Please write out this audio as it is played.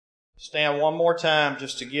Stand one more time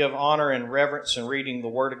just to give honor and reverence in reading the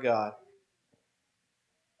Word of God.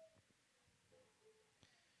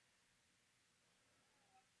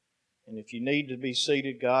 And if you need to be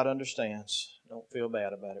seated, God understands. Don't feel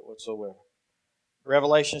bad about it whatsoever.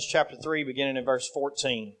 Revelations chapter 3, beginning in verse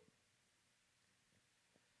 14.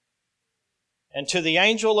 And to the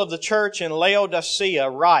angel of the church in Laodicea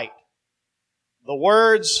write, the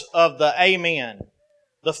words of the Amen,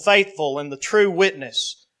 the faithful and the true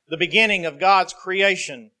witness, the beginning of God's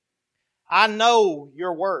creation. I know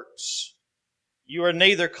your works. You are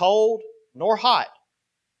neither cold nor hot.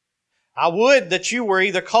 I would that you were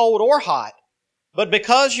either cold or hot. But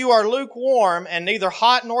because you are lukewarm and neither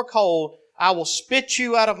hot nor cold, I will spit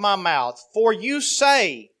you out of my mouth. For you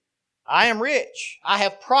say, I am rich, I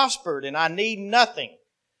have prospered, and I need nothing,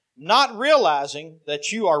 not realizing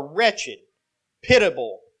that you are wretched,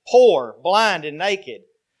 pitiable, poor, blind, and naked.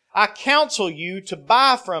 I counsel you to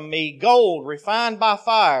buy from me gold refined by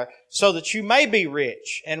fire, so that you may be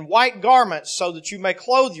rich, and white garments, so that you may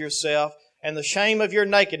clothe yourself, and the shame of your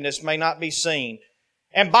nakedness may not be seen.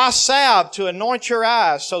 And buy salve to anoint your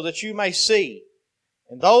eyes, so that you may see.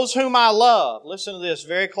 And those whom I love, listen to this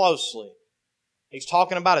very closely. He's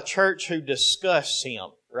talking about a church who disgusts Him,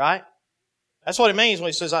 right? That's what it means when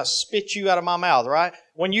He says, I spit you out of my mouth, right?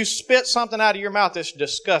 When you spit something out of your mouth, it's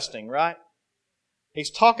disgusting, right? He's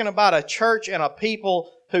talking about a church and a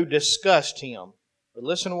people who disgust Him. But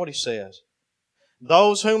listen to what He says.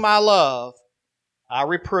 Those whom I love, I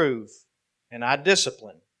reprove, and I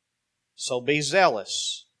discipline. So be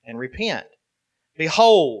zealous and repent.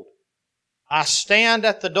 Behold, I stand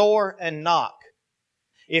at the door and knock.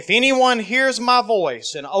 If anyone hears my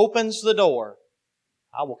voice and opens the door,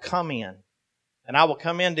 I will come in. And I will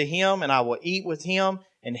come in to him, and I will eat with him,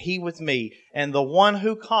 and he with me. And the one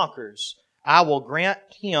who conquers, I will grant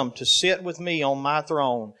him to sit with me on my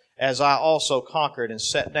throne, as I also conquered and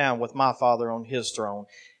sat down with my Father on His throne.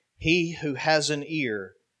 He who has an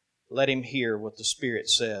ear, let him hear what the Spirit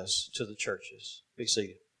says to the churches. Be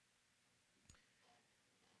seated.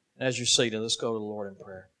 As you're seated, let's go to the Lord in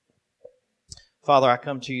prayer. Father, I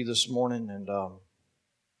come to you this morning, and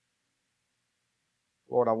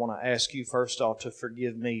Lord, I want to ask you first off to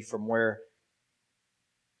forgive me from where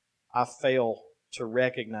I fail to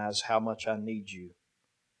recognize how much I need you.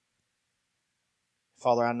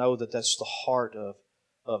 Father, I know that that's the heart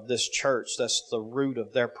of this church. That's the root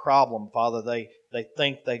of their problem, Father. They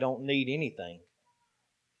think they don't need anything.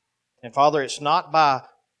 And Father, it's not by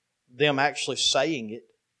them actually saying it.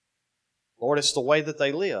 Lord, it's the way that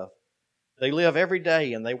they live. They live every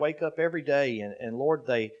day and they wake up every day. And Lord,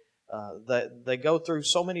 they go through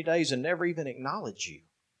so many days and never even acknowledge you.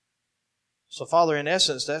 So Father, in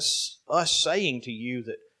essence, that's us saying to you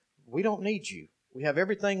that we don't need you. We have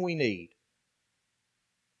everything we need.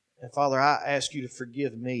 And Father, I ask you to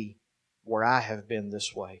forgive me where I have been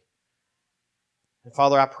this way. And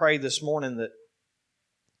Father, I pray this morning that,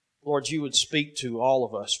 Lord, you would speak to all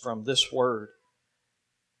of us from this word.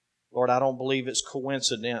 Lord, I don't believe it's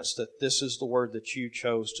coincidence that this is the word that you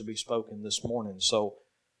chose to be spoken this morning. So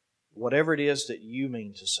whatever it is that you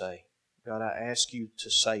mean to say, God, I ask you to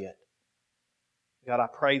say it. God, I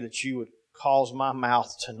pray that you would cause my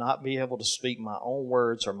mouth to not be able to speak my own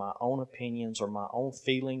words or my own opinions or my own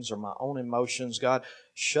feelings or my own emotions. God,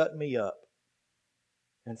 shut me up.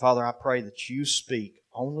 And Father, I pray that you speak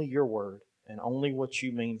only your word and only what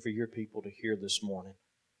you mean for your people to hear this morning.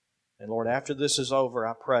 And Lord, after this is over,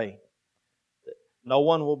 I pray that no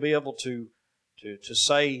one will be able to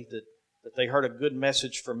say that they heard a good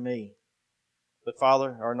message from me. But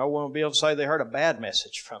Father, or no one will be able to say they heard a bad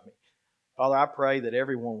message from me. Father, I pray that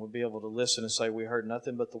everyone will be able to listen and say, we heard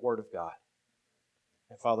nothing but the Word of God.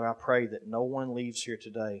 And Father, I pray that no one leaves here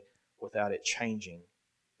today without it changing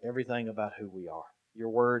everything about who we are. Your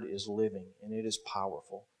Word is living and it is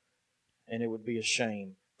powerful. And it would be a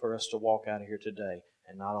shame for us to walk out of here today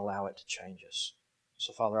and not allow it to change us.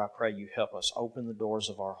 So Father, I pray you help us open the doors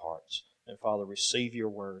of our hearts. And Father, receive your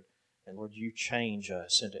Word. And Lord, you change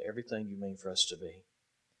us into everything you mean for us to be.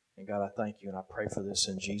 And God, I thank you and I pray for this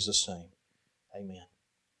in Jesus' name. Amen.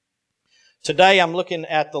 Today I'm looking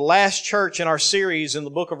at the last church in our series in the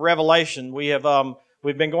book of Revelation. We've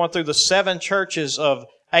been going through the 7 churches of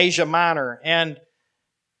Asia Minor. And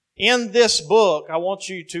in this book, I want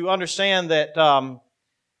you to understand that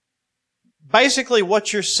basically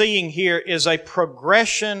what you're seeing here is a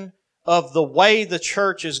progression of the way the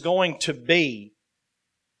church is going to be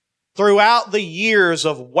throughout the years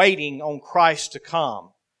of waiting on Christ to come.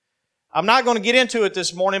 I'm not going to get into it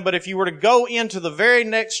this morning, but if you were to go into the very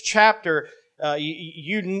next chapter,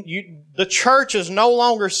 the church is no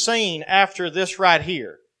longer seen after this right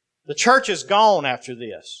here. The church is gone after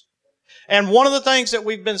this. And one of the things that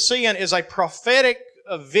we've been seeing is a prophetic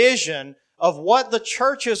vision of what the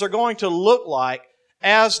churches are going to look like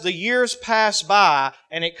as the years pass by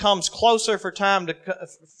and it comes closer for the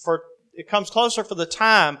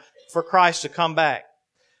time for Christ to come back.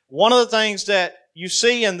 One of the things that you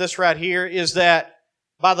see in this right here is that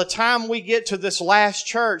by the time we get to this last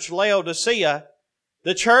church, Laodicea,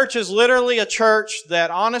 the church is literally a church that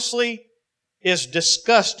honestly is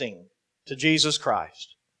disgusting to Jesus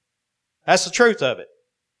Christ. That's the truth of it.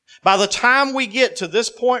 By the time we get to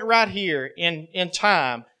this point right here in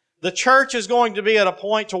time, the church is going to be at a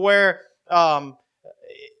point to where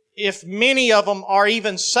if many of them are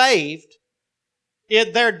even saved,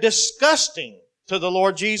 they're disgusting to the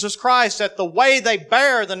Lord Jesus Christ at the way they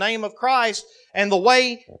bear the name of Christ and the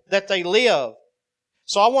way that they live.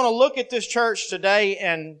 So I want to look at this church today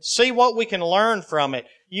and see what we can learn from it.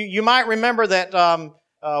 You might remember that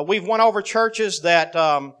we've went over churches that,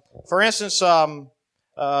 for instance,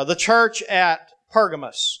 the church at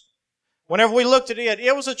Pergamos. Whenever we looked at it,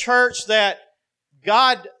 it was a church that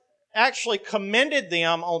God actually commended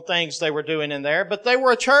them on things they were doing in there, but they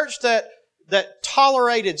were a church that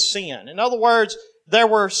tolerated sin. In other words, there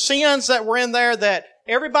were sins that were in there that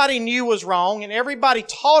everybody knew was wrong and everybody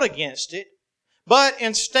taught against it, but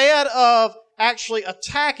instead of actually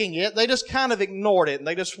attacking it, they just kind of ignored it and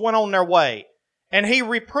they just went on their way. And He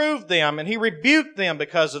reproved them and He rebuked them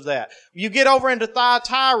because of that. You get over into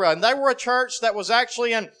Thyatira, and they were a church that was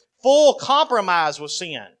actually in full compromise with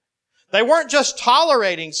sin. They weren't just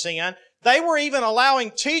tolerating sin, they were even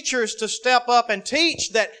allowing teachers to step up and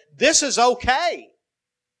teach that this is okay.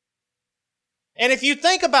 And if you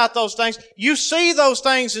think about those things, you see those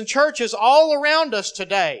things in churches all around us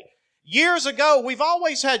today. Years ago, we've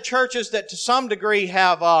always had churches that to some degree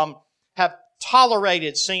have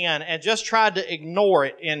tolerated sin and just tried to ignore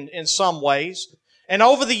it in some ways. And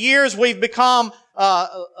over the years, we've become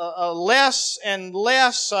less and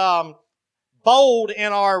less bold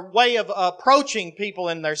in our way of approaching people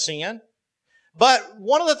in their sin. But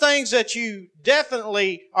one of the things that you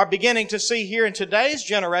definitely are beginning to see here in today's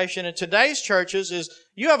generation, in today's churches, is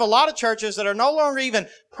you have a lot of churches that are no longer even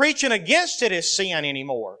preaching against it as sin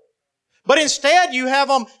anymore. But instead, you have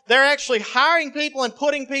them, they're actually hiring people and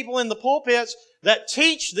putting people in the pulpits that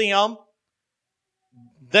teach them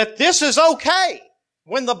that this is okay,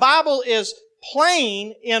 when the Bible is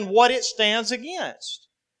plain in what it stands against.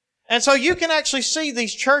 And so you can actually see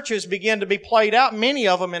these churches begin to be played out, many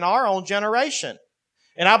of them in our own generation.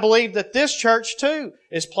 And I believe that this church too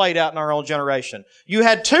is played out in our own generation. You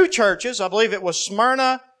had two churches, I believe it was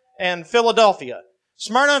Smyrna and Philadelphia.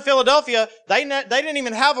 Smyrna and Philadelphia, they didn't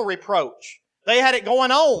even have a reproach. They had it going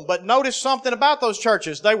on, but notice something about those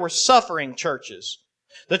churches. They were suffering churches.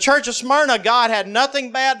 The church of Smyrna, God had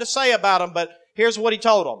nothing bad to say about them, but here's what He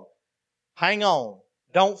told them. Hang on.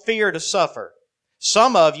 Don't fear to suffer.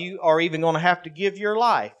 Some of you are even going to have to give your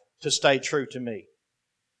life to stay true to Me.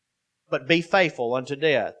 But be faithful unto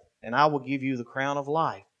death, and I will give you the crown of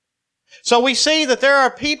life. So we see that there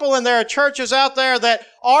are people and there are churches out there that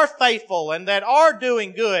are faithful and that are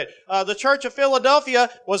doing good. The Church of Philadelphia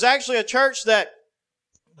was actually a church that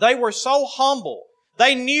they were so humble.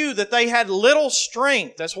 They knew that they had little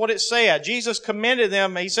strength. That's what it said. Jesus commended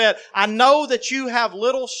them. He said, I know that you have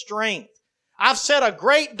little strength. I've set a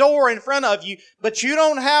great door in front of you, but you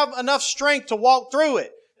don't have enough strength to walk through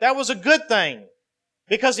it. That was a good thing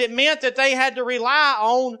because it meant that they had to rely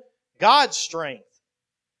on God's strength.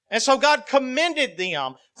 And so God commended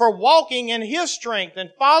them for walking in His strength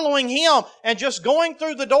and following Him and just going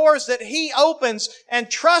through the doors that He opens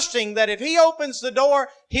and trusting that if He opens the door,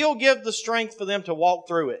 He'll give the strength for them to walk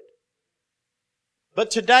through it.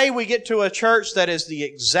 But today we get to a church that is the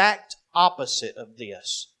exact opposite of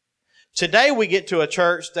this. Today we get to a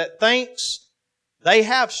church that thinks they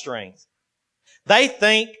have strength. They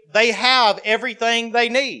think they have everything they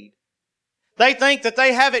need. They think that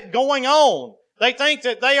they have it going on. They think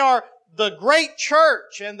that they are the great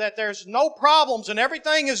church and that there's no problems and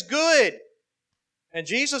everything is good. And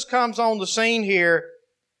Jesus comes on the scene here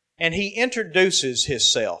and He introduces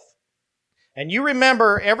Himself. And you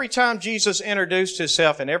remember every time Jesus introduced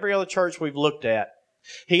Himself in every other church we've looked at,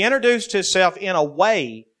 He introduced Himself in a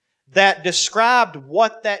way that described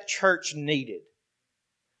what that church needed.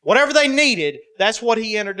 Whatever they needed, that's what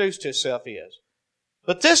He introduced Himself as.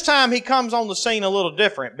 But this time He comes on the scene a little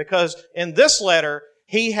different because in this letter,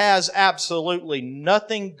 He has absolutely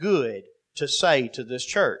nothing good to say to this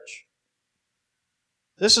church.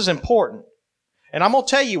 This is important. And I'm going to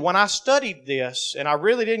tell you, when I studied this, and I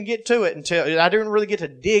really didn't get to it I didn't really get to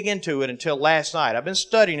dig into it until last night. I've been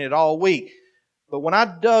studying it all week. But when I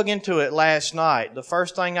dug into it last night, the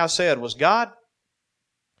first thing I said was, God,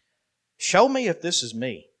 show me if this is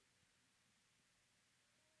me.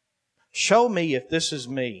 Show me if this is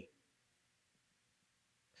me.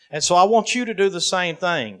 And so I want you to do the same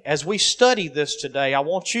thing. As we study this today, I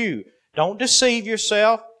want you, don't deceive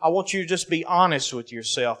yourself. I want you to just be honest with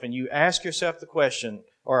yourself, and you ask yourself the question,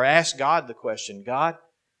 or ask God the question, God,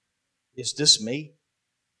 is this me?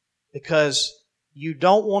 Because you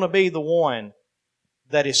don't want to be the one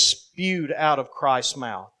that is spewed out of Christ's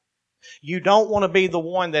mouth. You don't want to be the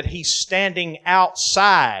one that He's standing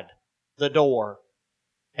outside the door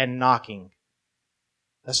and knocking.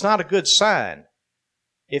 That's not a good sign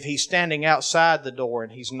if He's standing outside the door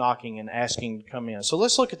and He's knocking and asking to come in. So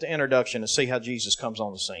let's look at the introduction and see how Jesus comes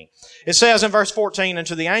on the scene. It says in verse 14, "And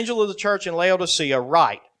to the angel of the church in Laodicea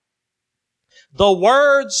write, the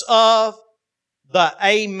words of the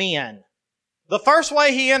Amen." The first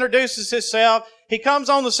way He introduces Himself, He comes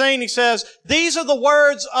on the scene, He says, these are the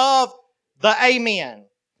words of the Amen.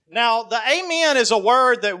 Now, the Amen is a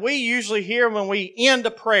word that we usually hear when we end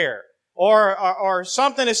a prayer, or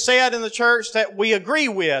something is said in the church that we agree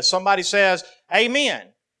with. Somebody says,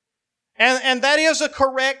 Amen. And that is a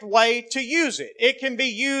correct way to use it. It can be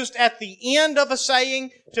used at the end of a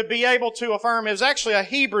saying to be able to affirm. It was actually a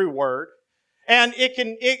Hebrew word. And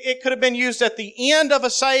it could have been used at the end of a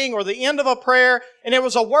saying or the end of a prayer. And it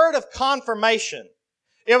was a word of confirmation.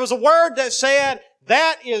 It was a word that said,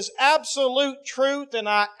 that is absolute truth and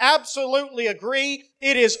I absolutely agree.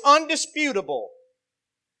 It is undisputable.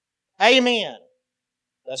 Amen.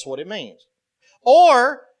 That's what it means.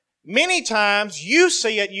 Or, many times you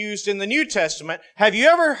see it used in the New Testament. Have you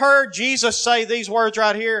ever heard Jesus say these words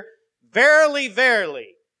right here? Verily, verily,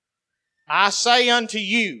 I say unto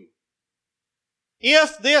you,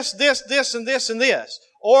 if this, and this, and this.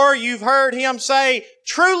 Or you've heard Him say,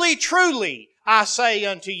 truly, truly, I say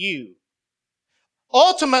unto you.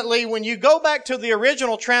 Ultimately, when you go back to the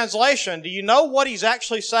original translation, do you know what He's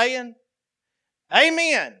actually saying?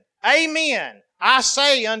 Amen. Amen. I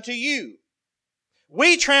say unto you.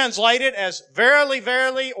 We translate it as verily,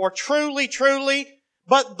 verily, or truly, truly,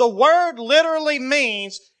 but the word literally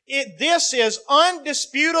means this is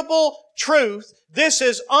undisputable truth. This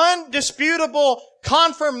is undisputable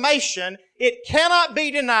confirmation. It cannot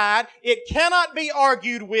be denied. It cannot be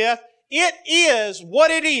argued with. It is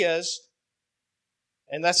what it is.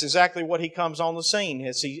 And that's exactly what He comes on the scene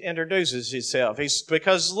as He introduces Himself.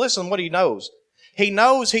 Because listen what He knows. He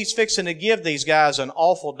knows He's fixing to give these guys an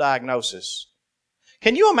awful diagnosis.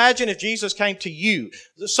 Can you imagine if Jesus came to you?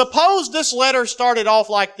 Suppose this letter started off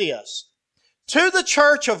like this. To the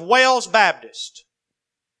church of Wells Baptist,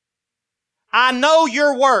 I know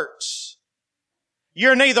your works.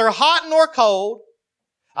 You're neither hot nor cold.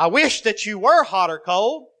 I wish that you were hot or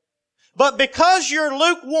cold. But because you're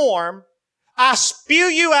lukewarm, I spew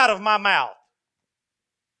you out of my mouth.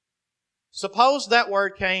 Suppose that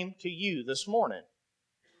word came to you this morning.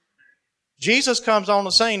 Jesus comes on the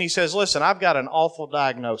scene. He says, listen, I've got an awful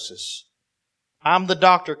diagnosis. I'm the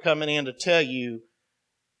doctor coming in to tell you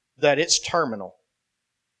that it's terminal.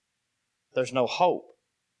 There's no hope.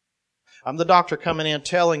 I'm the doctor coming in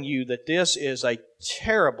telling you that this is a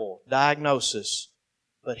terrible diagnosis.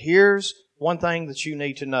 But here's one thing that you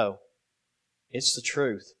need to know. It's the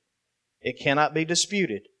truth. It cannot be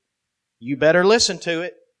disputed. You better listen to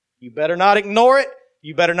it. You better not ignore it.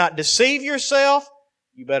 You better not deceive yourself.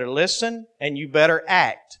 You better listen and you better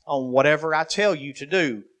act on whatever I tell you to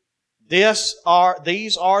do. These are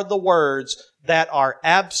the words that are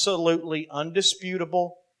absolutely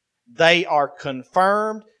undisputable. They are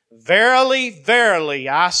confirmed. Verily, verily,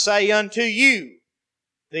 I say unto you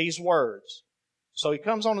these words. So He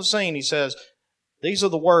comes on the scene. He says, these are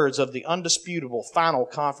the words of the undisputable final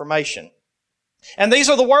confirmation. And these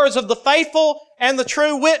are the words of the faithful and the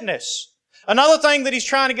true witness. Another thing that He's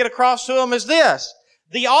trying to get across to them is this.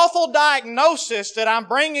 The awful diagnosis that I'm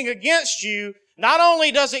bringing against you, not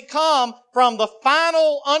only does it come from the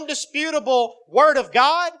final, undisputable Word of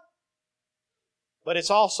God, but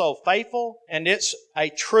it's also faithful and it's a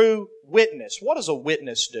true witness. What does a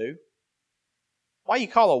witness do? Why do you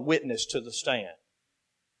call a witness to the stand?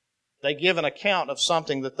 They give an account of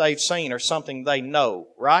something that they've seen or something they know,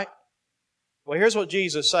 right? Well, here's what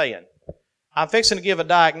Jesus is saying. I'm fixing to give a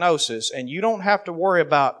diagnosis, and you don't have to worry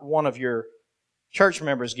about one of your church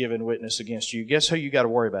members giving witness against you. Guess who you got to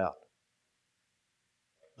worry about?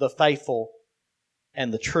 The faithful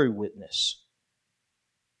and the true witness.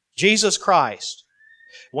 Jesus Christ,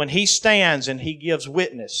 when He stands and He gives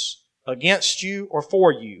witness against you or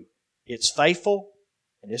for you, it's faithful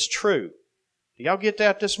and it's true. Do y'all get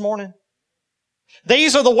that this morning?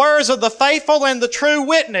 These are the words of the faithful and the true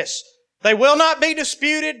witness. They will not be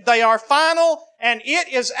disputed. They are final, and it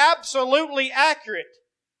is absolutely accurate.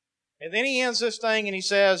 And then he ends this thing and he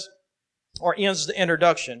says, or ends the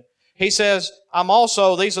introduction. He says,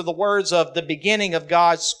 these are the words of the beginning of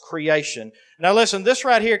God's creation. Now listen, this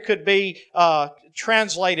right here could be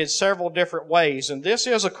translated several different ways, and this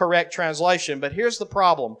is a correct translation, but here's the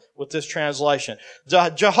problem with this translation.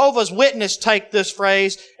 Jehovah's Witnesses take this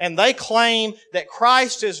phrase and they claim that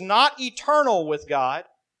Christ is not eternal with God,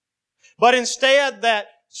 but instead that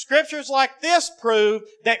Scriptures like this prove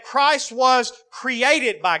that Christ was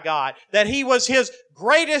created by God, that He was His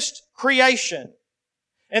greatest creation.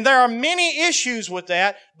 And there are many issues with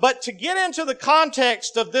that, but to get into the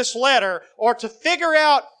context of this letter, or to figure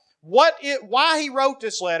out why he wrote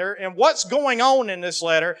this letter and what's going on in this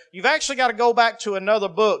letter, you've actually got to go back to another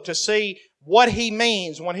book to see what he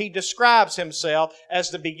means when he describes himself as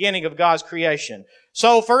the beginning of God's creation.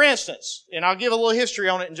 So, for instance, and I'll give a little history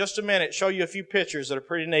on it in just a minute, show you a few pictures that are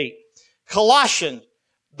pretty neat. Colossians,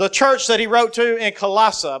 the church that he wrote to in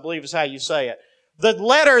Colossae, I believe is how you say it. The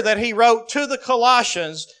letter that he wrote to the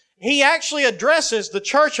Colossians, he actually addresses the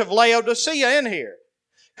church of Laodicea in here.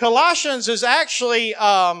 Colossians is actually,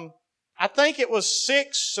 I think it was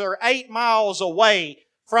 6 or 8 miles away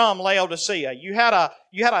from Laodicea. You had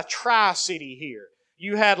a tri-city here.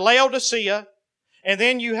 You had Laodicea, and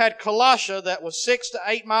then you had Colossae that was 6 to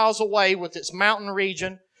 8 miles away with its mountain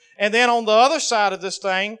region. And then on the other side of this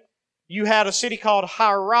thing, you had a city called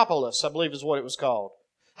Hierapolis, I believe is what it was called.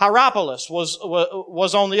 Hierapolis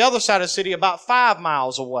was on the other side of the city about 5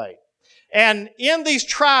 miles away. And in these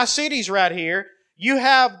tri-cities right here, you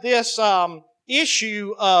have this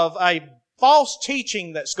issue of a false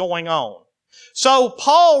teaching that's going on. So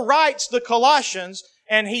Paul writes the Colossians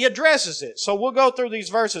and he addresses it. So we'll go through these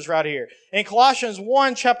verses right here. In Colossians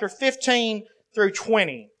 1, chapter 15 through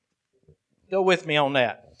 20. Go with me on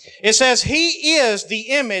that. It says, He is the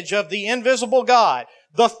image of the invisible God,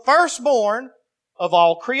 the firstborn of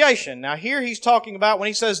all creation. Now here he's talking about, when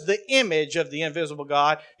he says the image of the invisible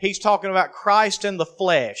God, he's talking about Christ in the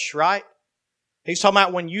flesh, right? He's talking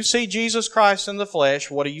about when you see Jesus Christ in the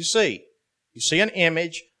flesh, what do you see? You see an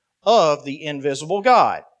image of the invisible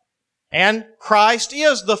God. And Christ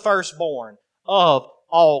is the firstborn of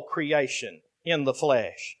all creation in the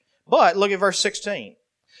flesh. But look at verse 16.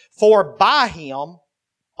 For by Him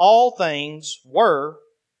all things were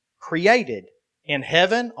created, in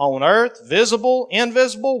heaven, on earth, visible,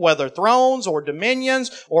 invisible, whether thrones or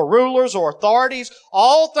dominions or rulers or authorities.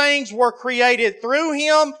 All things were created through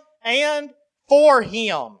Him and for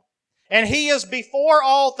Him. And He is before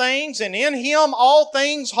all things, and in Him all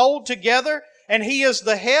things hold together. And He is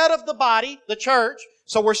the head of the body, the church.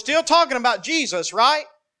 So we're still talking about Jesus, right?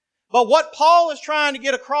 But what Paul is trying to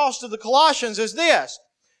get across to the Colossians is this.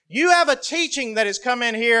 You have a teaching that has come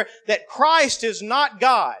in here that Christ is not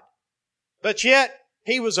God. But yet,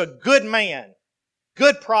 He was a good man,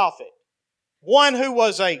 good prophet, one who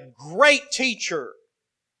was a great teacher.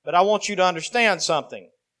 But I want you to understand something.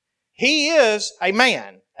 He is a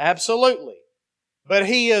man, absolutely. But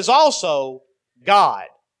He is also God.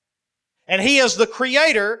 And He is the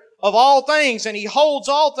creator of all things, and He holds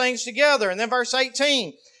all things together. And then verse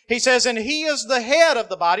 18, He says, And He is the head of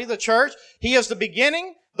the body, the church. He is the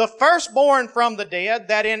beginning, the firstborn from the dead,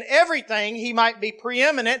 that in everything He might be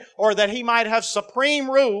preeminent, or that He might have supreme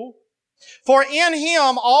rule. For in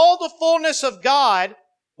Him all the fullness of God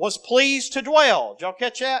was pleased to dwell. Did y'all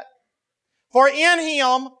catch that? For in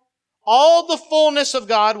Him all the fullness of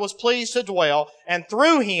God was pleased to dwell, and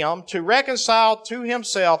through Him to reconcile to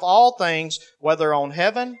Himself all things, whether on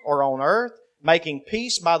heaven or on earth, making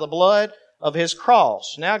peace by the blood of His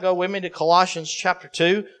cross. Now go with me to Colossians chapter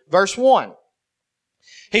 2, verse 1.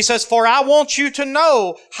 He says, For I want you to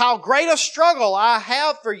know how great a struggle I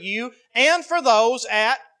have for you and for those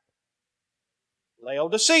at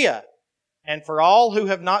Laodicea, and for all who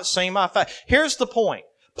have not seen my face. Here's the point.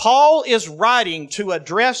 Paul is writing to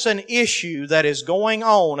address an issue that is going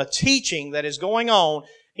on, a teaching that is going on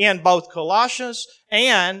in both Colossians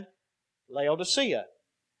and Laodicea.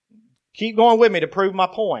 Keep going with me to prove my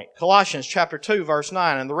point. Colossians chapter 2, verse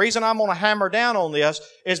 9. And the reason I'm going to hammer down on this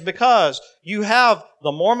is because you have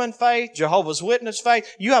the Mormon faith, Jehovah's Witness faith.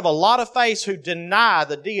 You have a lot of faiths who deny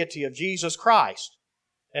the deity of Jesus Christ.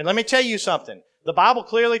 And let me tell you something. The Bible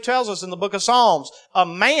clearly tells us in the book of Psalms, a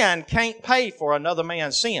man can't pay for another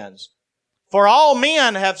man's sins. For all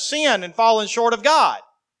men have sinned and fallen short of God.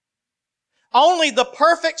 Only the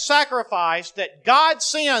perfect sacrifice that God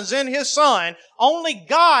sends in His Son, only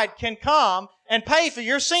God can come and pay for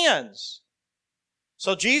your sins.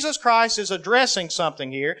 So Jesus Christ is addressing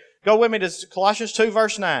something here Go with me to Colossians 2,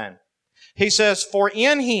 verse 9. He says, for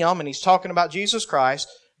in Him, and he's talking about Jesus Christ,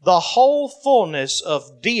 the whole fullness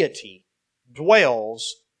of deity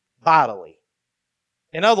dwells bodily.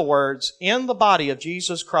 In other words, in the body of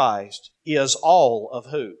Jesus Christ is all of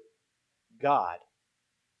who? God.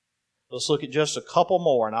 Let's look at just a couple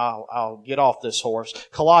more and I'll get off this horse.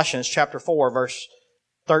 Colossians chapter 4, verse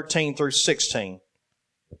 13 through 16.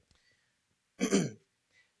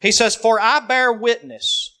 He says, for I bear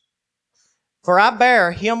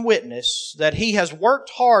Him witness that He has worked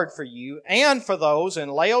hard for you and for those in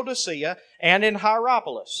Laodicea and in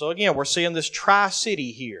Hierapolis. So again, we're seeing this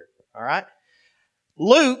tri-city here. All right?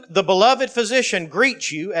 Luke, the beloved physician,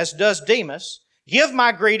 greets you, as does Demas. Give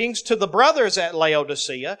my greetings to the brothers at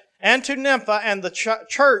Laodicea and to Nympha and the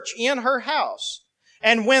church in her house.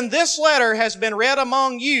 And when this letter has been read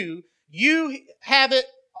among you, you have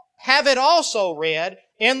it also read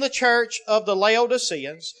in the church of the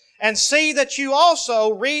Laodiceans, and see that you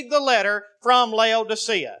also read the letter from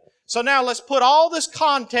Laodicea. So now let's put all this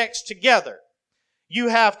context together. You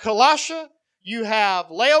have Colossia, you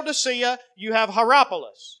have Laodicea, you have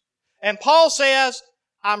Hierapolis. And Paul says,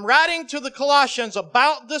 I'm writing to the Colossians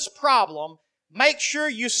about this problem. Make sure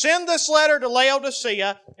you send this letter to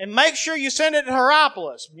Laodicea and make sure you send it to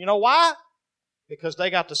Hierapolis. You know why? Because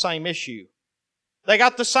they got the same issue. They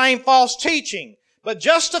got the same false teaching. But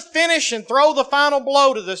just to finish and throw the final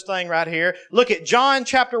blow to this thing right here, look at John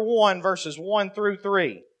chapter 1, verses 1 through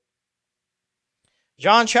 3.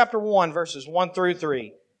 John chapter 1, verses 1 through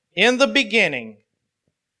 3. In the beginning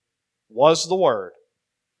was the Word.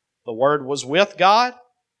 The Word was with God,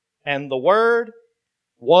 and the Word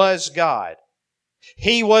was God.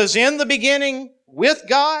 He was in the beginning with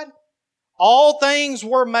God. All things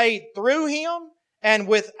were made through Him, and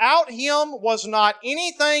without Him was not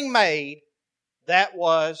anything made that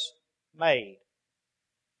was made.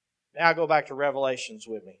 Now go back to Revelations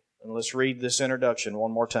with me, and let's read this introduction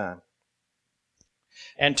one more time.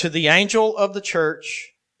 And to the angel of the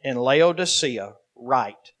church in Laodicea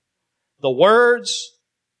write, the words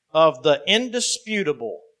of the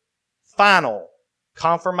indisputable, final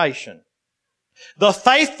confirmation, the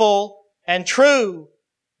faithful and true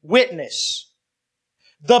witness,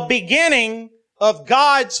 the beginning of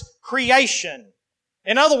God's creation.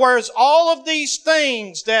 In other words, all of these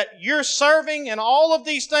things that you're serving and all of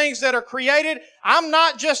these things that are created, I'm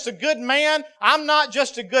not just a good man. I'm not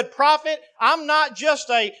just a good prophet. I'm not just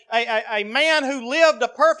a man who lived a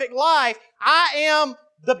perfect life. I am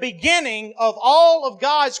the beginning of all of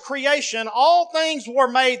God's creation. All things were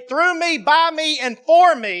made through me, by me, and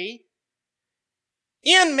for me.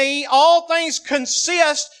 In me, all things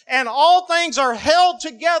consist, and all things are held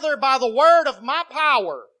together by the word of my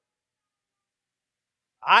power.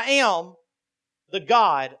 I am the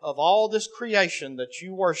God of all this creation that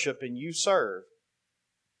you worship and you serve.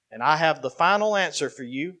 And I have the final answer for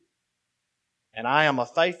you. And I am a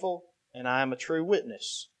faithful and I am a true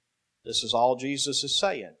witness. This is all Jesus is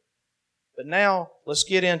saying. But now, let's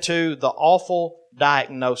get into the awful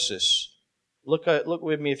diagnosis. Look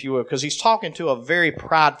with me if you will, because he's talking to a very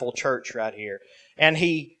prideful church right here. And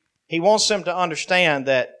he wants them to understand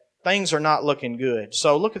that things are not looking good.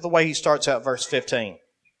 So look at the way he starts out verse 15.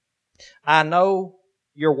 I know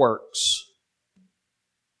your works.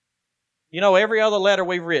 You know, every other letter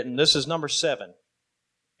we've written, this is number 7.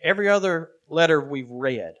 Every other letter we've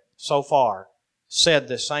read so far said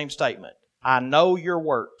this same statement. I know your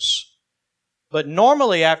works. But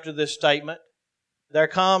normally after this statement, there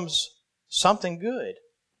comes something good.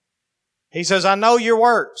 He says, I know your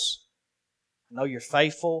works. I know you're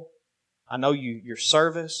faithful. I know your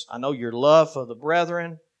service. I know your love for the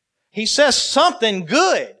brethren. He says something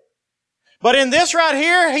good. But in this right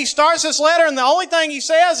here, he starts this letter and the only thing he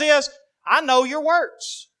says is, I know your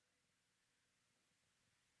works.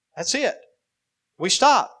 That's it. We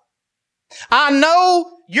stop. I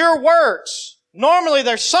know your works. Normally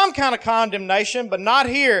there's some kind of condemnation, but not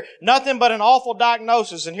here. Nothing but an awful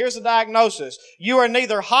diagnosis. And here's the diagnosis. You are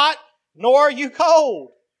neither hot nor are you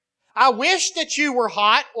cold. I wish that you were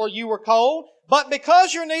hot or you were cold, but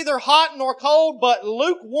because you're neither hot nor cold, but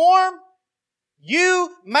lukewarm, you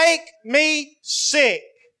make me sick.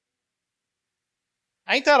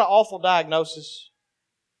 Ain't that an awful diagnosis?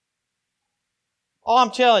 Oh, I'm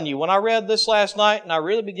telling you, when I read this last night and I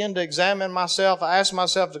really began to examine myself, I asked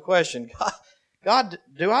myself the question, God,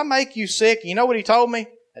 do I make you sick? You know what He told me?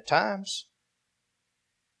 At times.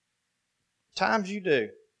 At times you do.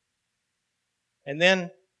 And then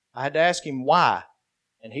I had to ask Him why.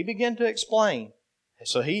 And He began to explain.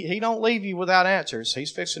 So he don't leave you without answers.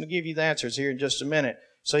 He's fixing to give you the answers here in just a minute.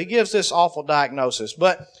 So he gives this awful diagnosis.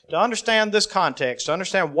 But to understand this context, to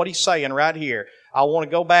understand what he's saying right here, I want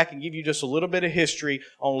to go back and give you just a little bit of history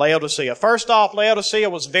on Laodicea. First off, Laodicea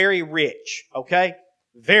was very rich, okay?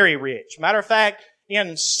 Very rich. Matter of fact,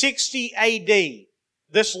 in 60 A.D.,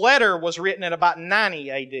 this letter was written in about 90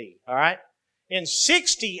 A.D., all right? In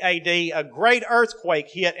 60 A.D., a great earthquake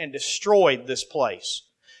hit and destroyed this place.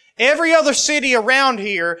 Every other city around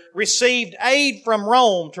here received aid from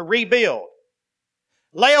Rome to rebuild.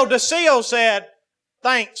 Laodicea said,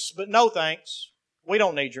 thanks, but no thanks. We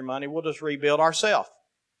don't need your money. We'll just rebuild ourselves.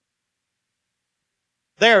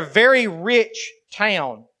 They're a very rich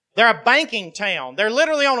town. They're a banking town. They're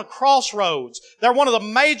literally on a crossroads. They're one of the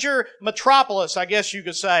major metropolis, I guess you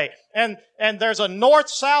could say. And there's a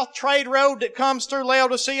north-south trade road that comes through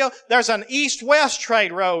Laodicea. There's an east-west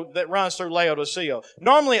trade road that runs through Laodicea.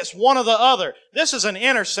 Normally it's one or the other. This is an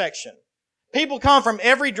intersection. People come from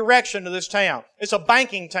every direction to this town. It's a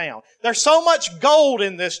banking town. There's so much gold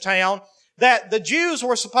in this town that the Jews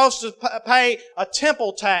were supposed to pay a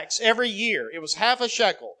temple tax every year. It was half a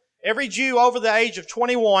shekel. Every Jew over the age of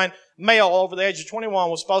 21, male over the age of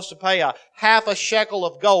 21, was supposed to pay a half a shekel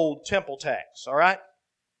of gold temple tax. All right?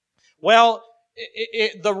 Well,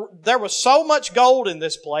 there was so much gold in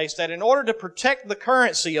this place that in order to protect the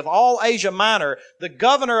currency of all Asia Minor, the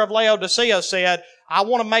governor of Laodicea said, I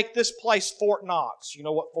want to make this place Fort Knox. You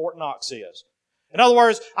know what Fort Knox is? In other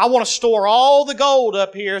words, I want to store all the gold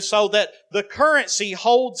up here so that the currency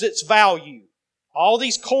holds its value. All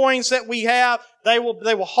these coins that we have, they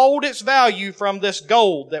will hold its value from this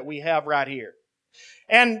gold that we have right here.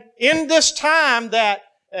 And in this time that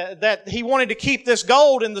he wanted to keep this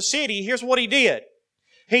gold in the city, here's what he did.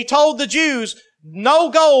 He told the Jews, no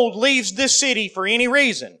gold leaves this city for any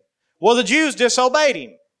reason. Well, the Jews disobeyed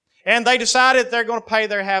him. And they decided they're going to pay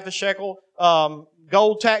their half a shekel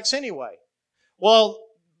gold tax anyway. Well,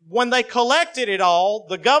 when they collected it all,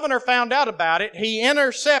 the governor found out about it. He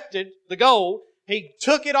intercepted the gold. He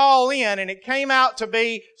took it all in, and it came out to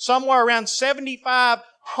be somewhere around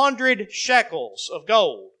 7,500 shekels of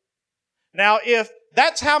gold. Now, if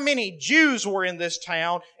that's how many Jews were in this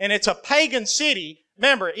town, and it's a pagan city,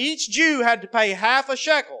 remember, each Jew had to pay half a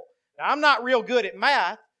shekel. Now, I'm not real good at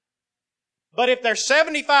math, but if there's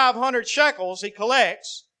 7,500 shekels he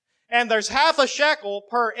collects, and there's half a shekel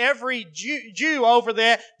per every Jew over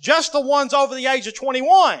there, just the ones over the age of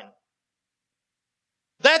 21.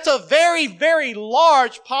 That's a very, very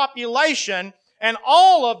large population, and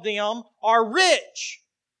all of them are rich.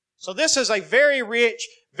 So this is a very rich,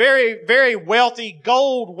 very, very wealthy,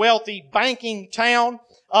 gold-wealthy banking town.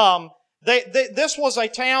 This was a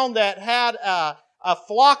town that had a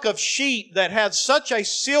flock of sheep that had such a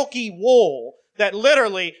silky wool that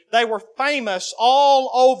literally they were famous all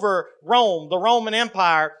over Rome, the Roman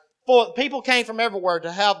Empire. People came from everywhere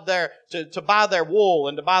to have to buy their wool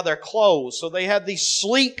and to buy their clothes. So they had these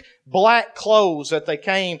sleek black clothes that they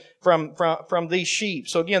came from these sheep.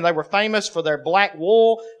 So again, they were famous for their black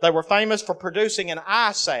wool. They were famous for producing an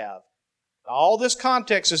eye salve. All this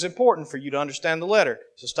context is important for you to understand the letter.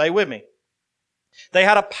 So stay with me. They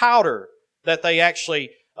had a powder that they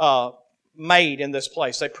actually made in this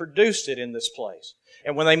place. They produced it in this place.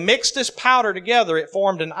 And when they mixed this powder together, it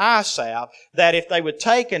formed an eye salve that if they would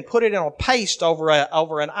take and put it in a paste over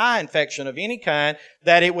an eye infection of any kind,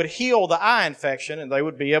 that it would heal the eye infection and they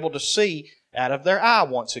would be able to see out of their eye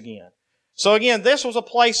once again. So again, this was a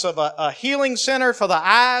place of a healing center for the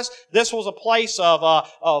eyes. This was a place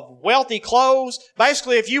of wealthy clothes.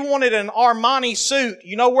 Basically, if you wanted an Armani suit,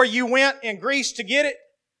 you know where you went in Greece to get it?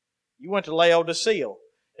 You went to Laodicea.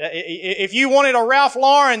 If you wanted a Ralph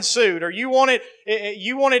Lauren suit, or you wanted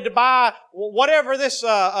to buy whatever this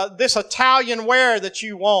Italian wear that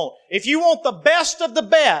you want, if you want the best of the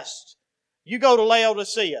best, you go to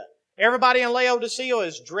Laodicea. Everybody in Laodicea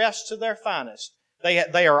is dressed to their finest.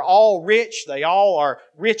 They are all rich. They all are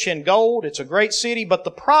rich in gold. It's a great city, but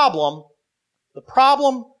the problem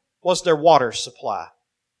was their water supply.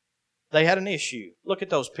 They had an issue. Look at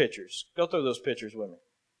those pictures. Go through those pictures with me.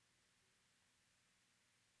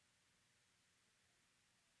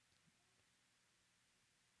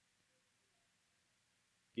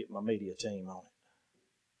 Get my media team on it.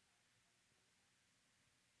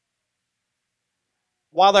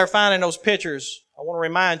 While they're finding those pictures, I want to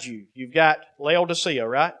remind you, you've got Laodicea,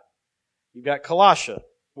 right? You've got Colossia,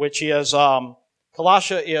 which is,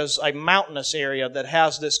 Colossia is a mountainous area that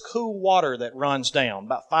has this cool water that runs down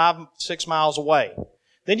about 5-6 miles away.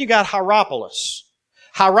 Then you got Hierapolis.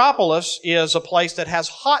 Hierapolis is a place that has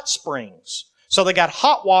hot springs. So they got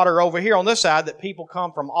hot water over here on this side that people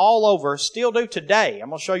come from all over, still do today. I'm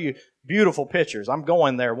going to show you beautiful pictures. I'm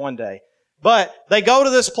going there one day. But they go to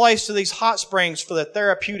this place, to these hot springs for the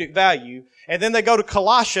therapeutic value. And then they go to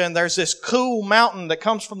Colossia, and there's this cool mountain that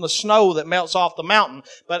comes from the snow that melts off the mountain.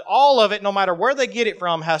 But all of it, no matter where they get it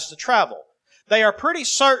from, has to travel. They are pretty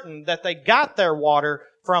certain that they got their water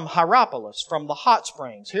from Hierapolis, from the hot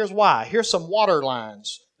springs. Here's why. Here's some water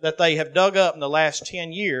lines that they have dug up in the last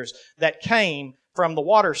 10 years that came from the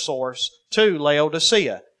water source to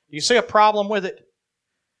Laodicea. You see a problem with it?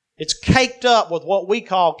 It's caked up with what we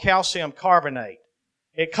call calcium carbonate.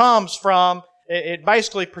 It comes from, it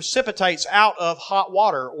basically precipitates out of hot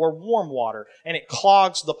water or warm water, and it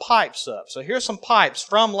clogs the pipes up. So here's some pipes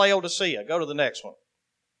from Laodicea. Go to the next one.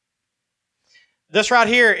 This right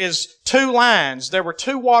here is two lines. There were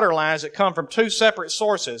two water lines that come from two separate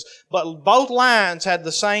sources, but both lines had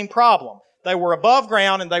the same problem. They were above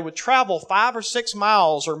ground, and they would travel 5 or 6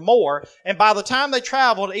 miles or more, and by the time they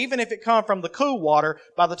traveled, even if it come from the cool water,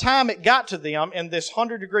 by the time it got to them in this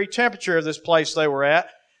 100-degree temperature of this place they were at,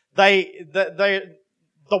 the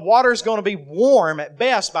water's going to be warm at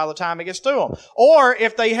best by the time it gets to them. Or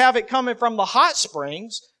if they have it coming from the hot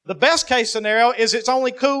springs, the best case scenario is it's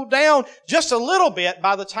only cooled down just a little bit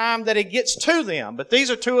by the time that it gets to them. But these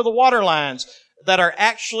are two of the water lines that are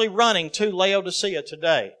actually running to Laodicea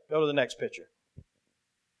today. Go to the next picture.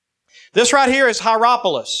 This right here is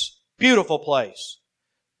Hierapolis. Beautiful place.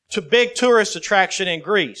 It's a big tourist attraction in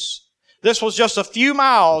Greece. This was just a few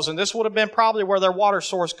miles, and this would have been probably where their water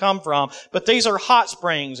source come from. But these are hot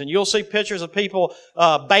springs, and you'll see pictures of people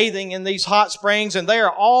bathing in these hot springs, and they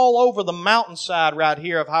are all over the mountainside right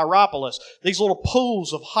here of Hierapolis. These little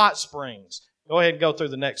pools of hot springs. Go ahead and go through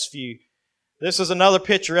the next few. This is another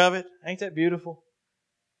picture of it. Ain't that beautiful?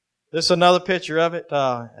 This is another picture of it.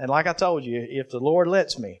 And like I told you, if the Lord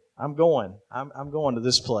lets me, I'm going. I'm going to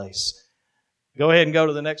this place. Go ahead and go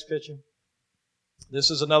to the next picture.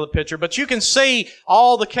 This is another picture. But you can see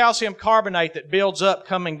all the calcium carbonate that builds up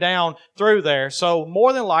coming down through there. So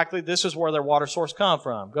more than likely, this is where their water source come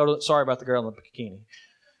from. Sorry about the girl in the bikini.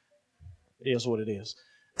 It is what it is.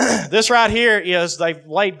 This right here is, they've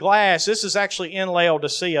laid glass. This is actually in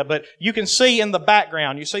Laodicea, but you can see in the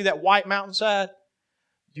background, you see that white mountainside?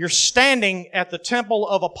 You're standing at the Temple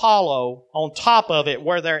of Apollo on top of it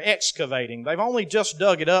where they're excavating. They've only just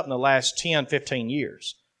dug it up in the last 10, 15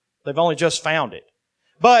 years. They've only just found it.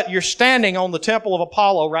 But you're standing on the Temple of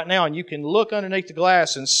Apollo right now, and you can look underneath the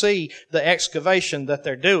glass and see the excavation that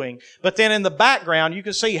they're doing. But then in the background, you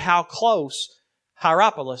can see how close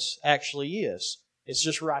Hierapolis actually is. It's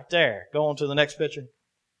just right there. Go on to the next picture.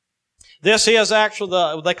 This is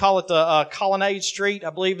actually they call it the Colonnade Street,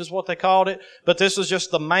 I believe is what they called it. But this is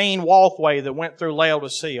just the main walkway that went through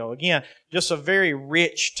Laodicea. Again, just a very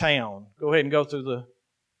rich town. Go ahead and go through the...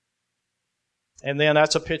 And then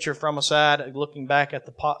that's a picture from a side looking back at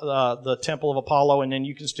the Temple of Apollo. And then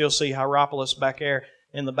you can still see Hierapolis back there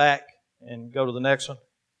in the back. And go to the next one,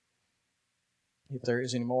 if there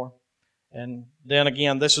is any more. And then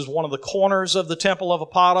again, this is one of the corners of the Temple of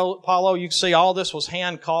Apollo. You can see all this was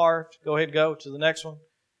hand carved. Go ahead and go to the next one.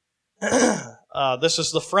 This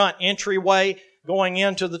is the front entryway going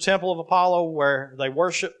into the Temple of Apollo where they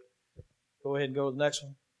worship. Go ahead and go to the next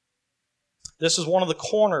one. This is one of the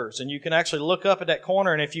corners, and you can actually look up at that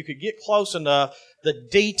corner, and if you could get close enough, the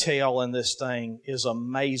detail in this thing is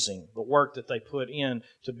amazing, the work that they put in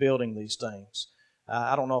to building these things.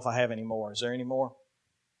 I don't know if I have any more. Is there any more?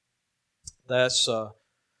 That's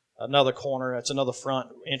another corner. That's another front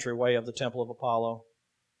entryway of the Temple of Apollo.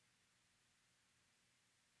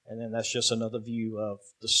 And then that's just another view of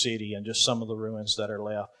the city and just some of the ruins that are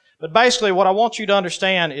left. But basically what I want you to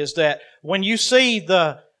understand is that when you see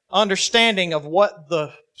the understanding of what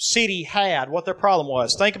the city had, what their problem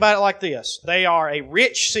was, think about it like this. They are a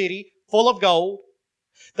rich city full of gold.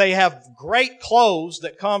 They have great clothes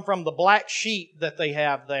that come from the black sheep that they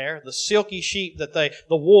have there, the silky sheep the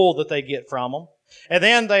wool that they get from them. And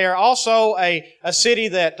then they are also a city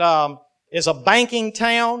that is a banking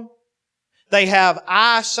town. They have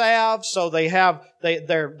eye salve, so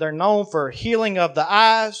they're known for healing of the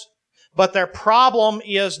eyes. But their problem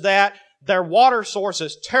is that their water source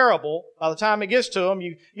is terrible. By the time it gets to them,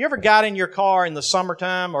 you ever got in your car in the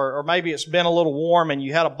summertime, or maybe it's been a little warm and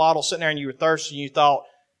you had a bottle sitting there and you were thirsty and you thought,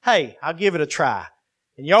 hey, I'll give it a try.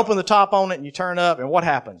 And you open the top on it and you turn up, and what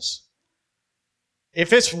happens?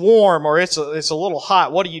 If it's warm or it's a little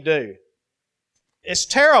hot, what do? It's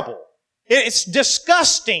terrible. It's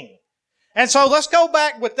disgusting. And so let's go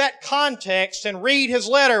back with that context and read his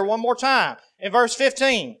letter one more time. In verse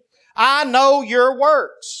 15, I know your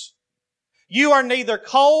works. You are neither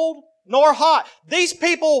cold nor hot. These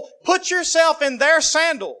people, put yourself in their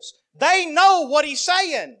sandals. They know what he's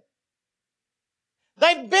saying.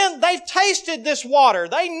 They've tasted this water.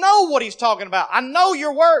 They know what He's talking about. I know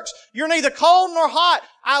your works. You're neither cold nor hot.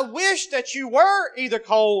 I wish that you were either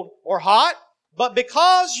cold or hot, but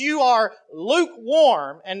because you are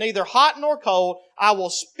lukewarm and neither hot nor cold, I will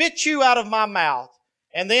spit you out of my mouth.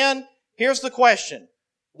 And then, here's the question.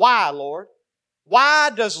 Why, Lord? Why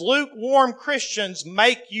does lukewarm Christians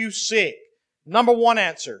make you sick? Number one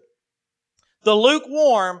answer. The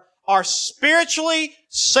lukewarm are spiritually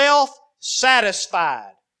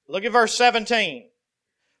self-satisfied. Look at verse 17.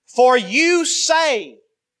 For you say.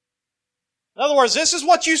 In other words, this is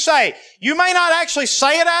what you say. You may not actually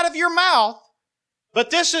say it out of your mouth,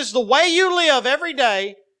 but this is the way you live every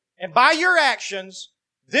day, and by your actions,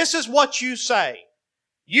 this is what you say.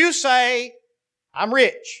 You say, I'm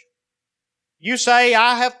rich. You say,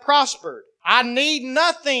 I have prospered. I need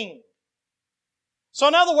nothing. So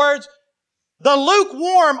in other words, the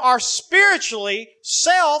lukewarm are spiritually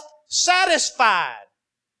self-satisfied.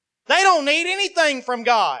 They don't need anything from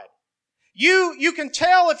God. You can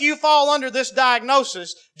tell if you fall under this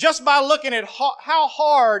diagnosis just by looking at how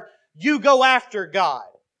hard you go after God.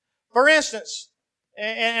 For instance,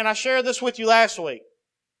 and I shared this with you last week,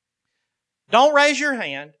 don't raise your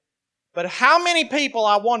hand, but how many people,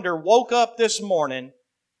 I wonder, woke up this morning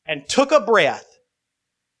and took a breath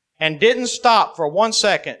and didn't stop for 1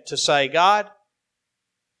 second to say, God,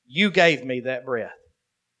 you gave me that breath?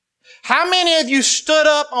 How many of you stood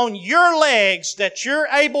up on your legs that you're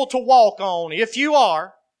able to walk on, if you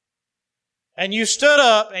are, and you stood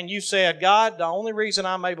up and you said, God, the only reason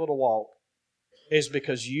I'm able to walk is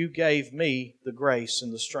because you gave me the grace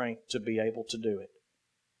and the strength to be able to do it?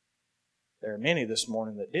 There are many this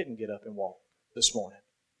morning that didn't get up and walk this morning.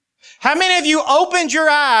 How many of you opened your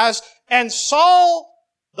eyes and saw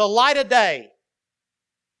the light of day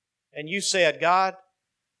and you said, God,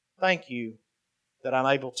 thank you that I'm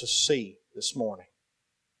able to see this morning?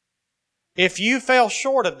 If you fell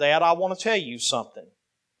short of that, I want to tell you something.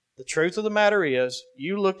 The truth of the matter is,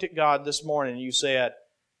 you looked at God this morning and you said,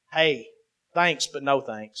 hey, thanks, but no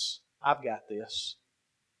thanks. I've got this.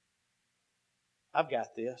 I've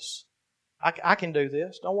got this. I can do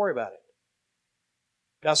this. Don't worry about it.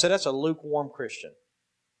 God said that's a lukewarm Christian.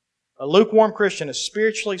 A lukewarm Christian is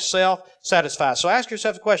spiritually self-satisfied. So ask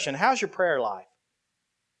yourself the question, how's your prayer life?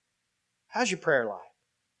 How's your prayer life?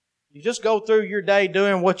 You just go through your day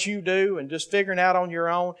doing what you do and just figuring out on your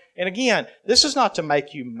own. And again, this is not to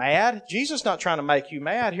make you mad. Jesus is not trying to make you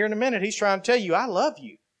mad. Here in a minute, He's trying to tell you, I love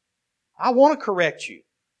you. I want to correct you.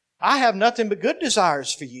 I have nothing but good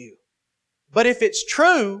desires for you. But if it's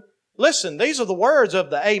true, listen, these are the words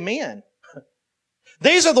of the amen.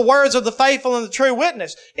 These are the words of the faithful and the true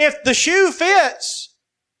witness. If the shoe fits,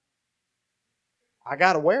 I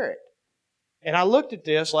got to wear it. And I looked at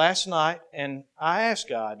this last night and I asked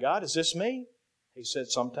God, God, is this me? He said,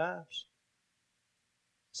 sometimes.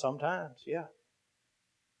 Sometimes, yeah.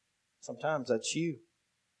 Sometimes that's you.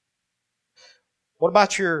 What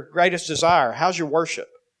about your greatest desire? How's your worship?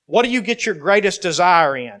 What do you get your greatest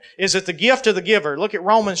desire in? Is it the gift of the giver? Look at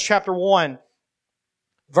Romans chapter 1,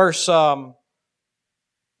 verse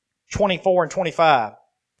 24 and 25.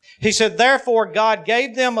 He said, therefore God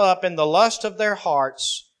gave them up in the lust of their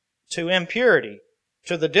hearts to impurity,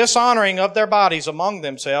 to the dishonoring of their bodies among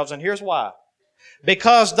themselves. And here's why.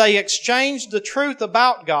 Because they exchanged the truth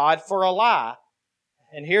about God for a lie.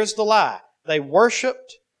 And here's the lie. They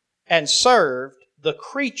worshiped and served the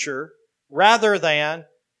creature rather than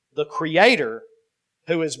the Creator,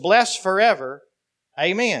 who is blessed forever.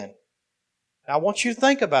 Amen. Now I want you to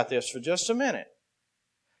think about this for just a minute.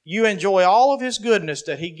 You enjoy all of His goodness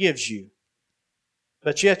that He gives you,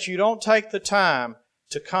 but yet you don't take the time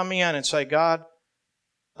to come in and say, God,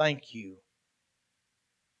 thank you.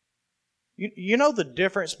 You know the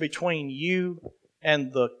difference between you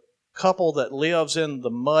and the couple that lives in the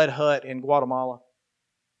mud hut in Guatemala?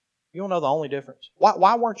 You don't know the only difference?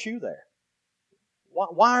 Why weren't you there?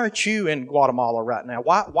 Why aren't you in Guatemala right now?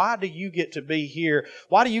 Why do you get to be here?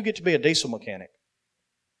 Why do you get to be a diesel mechanic?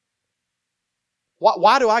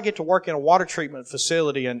 Why do I get to work in a water treatment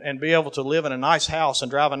facility and be able to live in a nice house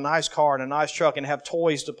and drive a nice car and a nice truck and have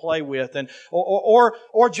toys to play with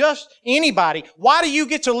or just anybody? Why do you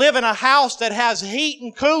get to live in a house that has heat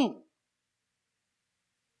and cool?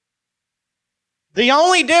 The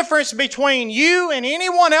only difference between you and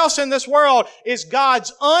anyone else in this world is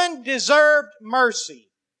God's undeserved mercy.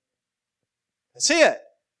 That's it.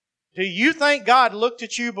 Do you think God looked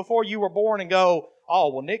at you before you were born and go,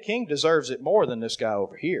 oh, well, Nick King deserves it more than this guy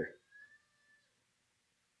over here?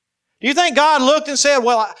 Do you think God looked and said,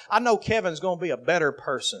 well, I know Kevin's going to be a better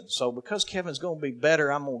person, so because Kevin's going to be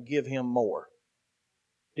better, I'm going to give him more?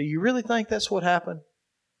 Do you really think that's what happened?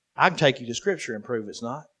 I can take you to Scripture and prove it's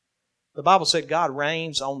not. The Bible said God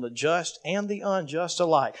reigns on the just and the unjust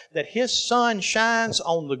alike, that His sun shines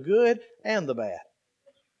on the good and the bad.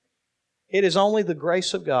 It is only the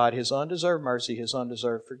grace of God, His undeserved mercy, His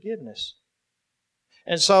undeserved forgiveness.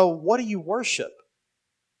 And so, what do you worship?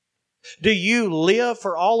 Do you live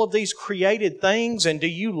for all of these created things, and do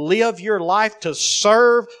you live your life to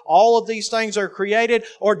serve all of these things that are created?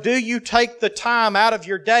 Or do you take the time out of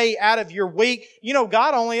your day, out of your week? You know,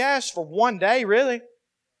 God only asks for one day, really.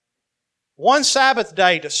 One Sabbath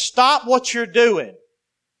day to stop what you're doing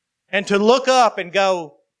and to look up and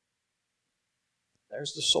go,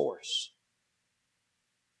 there's the source.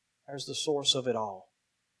 There's the source of it all.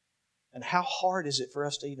 And how hard is it for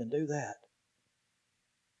us to even do that?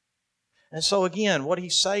 And so again, what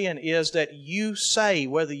He's saying is that you say,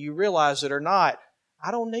 whether you realize it or not, I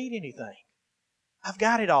don't need anything. I've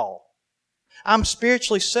got it all. I'm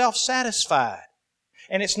spiritually self-satisfied.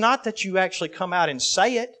 And it's not that you actually come out and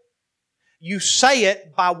say it. You say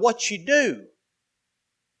it by what you do.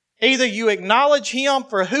 Either you acknowledge Him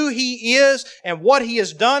for who He is and what He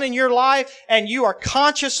has done in your life, and you are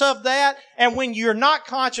conscious of that. And when you're not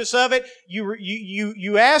conscious of it,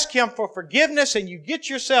 you ask Him for forgiveness and you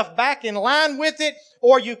get yourself back in line with it,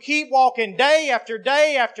 or you keep walking day after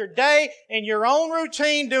day after day in your own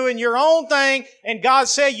routine, doing your own thing, and God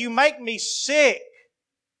said, you make me sick.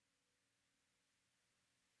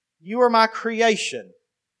 You are my creation,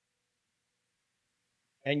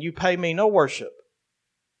 and you pay me no worship.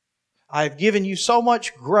 I have given you so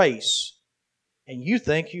much grace, and you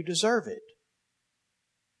think you deserve it.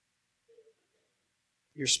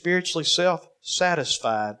 You're spiritually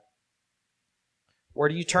self-satisfied. Where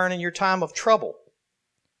do you turn in your time of trouble?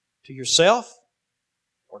 To yourself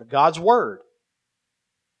or to God's Word?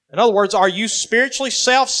 In other words, are you spiritually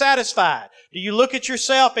self-satisfied? Do you look at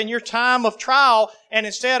yourself in your time of trial, and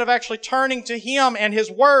instead of actually turning to Him and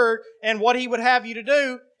His Word and what He would have you to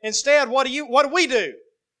do, instead, what do we do?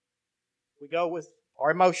 We go with our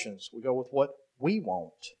emotions. We go with what we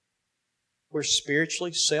want. We're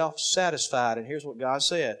spiritually self-satisfied. And here's what God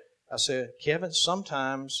said. I said, Kevin,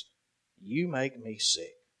 sometimes you make me sick.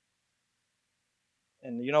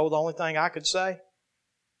 And you know the only thing I could say?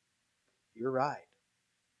 You're right.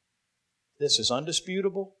 This is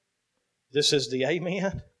undisputable. This is the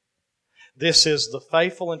amen. This is the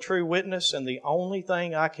faithful and true witness. And the only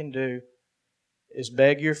thing I can do is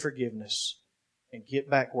beg your forgiveness and get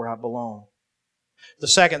back where I belong. The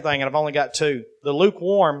second thing, and I've only got two, the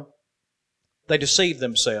lukewarm, they deceive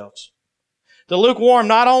themselves. The lukewarm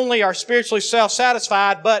not only are spiritually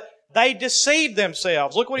self-satisfied, but they deceive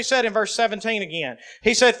themselves. Look what he said in verse 17 again.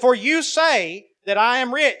 He said, for you say that I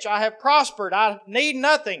am rich, I have prospered, I need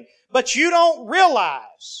nothing, but you don't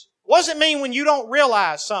realize. What does it mean when you don't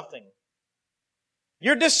realize something?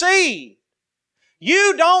 You're deceived.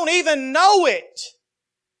 You don't even know it.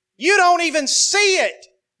 You don't even see it.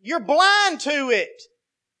 You're blind to it.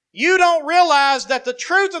 You don't realize that the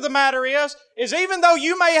truth of the matter is even though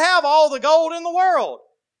you may have all the gold in the world,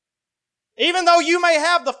 even though you may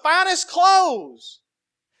have the finest clothes,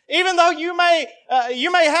 even though you may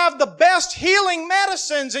have the best healing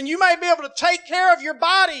medicines, and you may be able to take care of your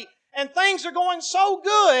body, and things are going so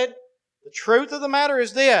good, the truth of the matter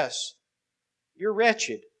is this: you're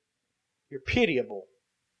wretched. You're pitiable.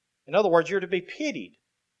 In other words, you're to be pitied.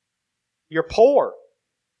 You're poor.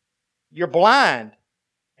 You're blind.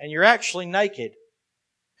 And you're actually naked.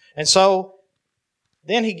 And so,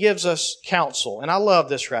 then He gives us counsel. And I love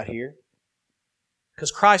this right here.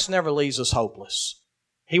 Because Christ never leaves us hopeless.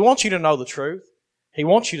 He wants you to know the truth. He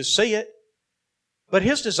wants you to see it. But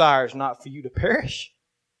His desire is not for you to perish.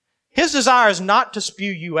 His desire is not to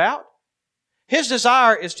spew you out. His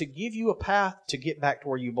desire is to give you a path to get back to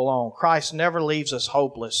where you belong. Christ never leaves us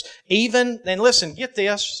hopeless. Even, and listen, get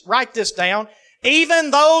this, write this down,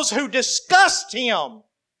 even those who disgust Him.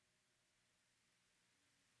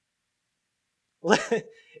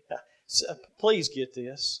 Please get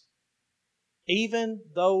this. Even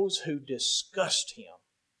those who disgust Him,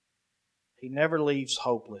 He never leaves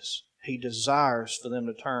hopeless. He desires for them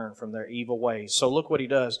to turn from their evil ways. So look what He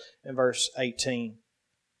does in verse 18.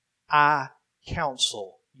 I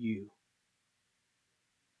counsel you.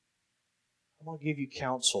 I'm going to give you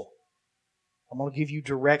counsel. I'm going to give you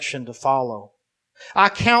direction to follow. I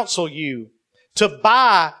counsel you to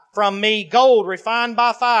buy from me gold refined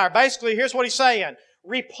by fire. Basically, here's what He's saying.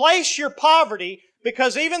 Replace your poverty,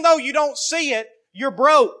 because even though you don't see it, you're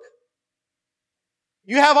broke.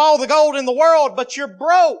 You have all the gold in the world, but you're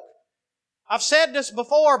broke. I've said this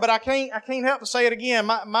before, but I can't help but say it again.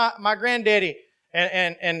 My granddaddy,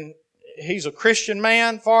 and He's a Christian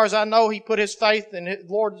man. As far as I know, he put his faith in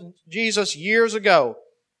Lord Jesus years ago.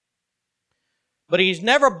 But he's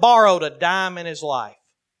never borrowed a dime in his life.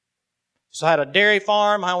 He's had a dairy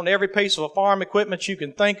farm, owned every piece of farm equipment you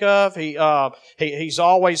can think of. He's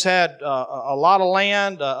always had a lot of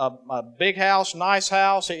land, a big house, nice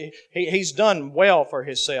house. He's done well for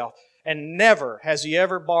himself. And never has he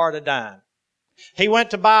ever borrowed a dime. He went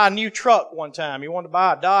to buy a new truck one time. He wanted to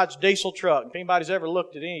buy a Dodge diesel truck. If anybody's ever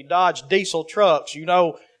looked at any Dodge diesel trucks, you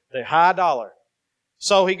know they're high dollar.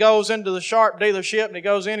 So he goes into the Sharp dealership and he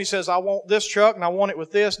goes in, he says, I want this truck and I want it with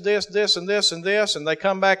this, and this, and this. And they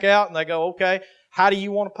come back out and they go, okay, how do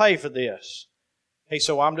you want to pay for this? He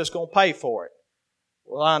said, well, I'm just going to pay for it.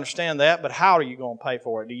 Well, I understand that, but how are you going to pay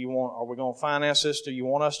for it? Are we going to finance this? Do you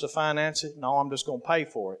want us to finance it? No, I'm just going to pay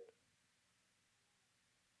for it.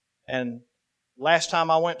 And last time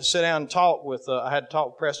I went to sit down and talk with, I had to talk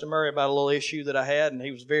with Preston Murray about a little issue that I had, and he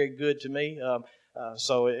was very good to me.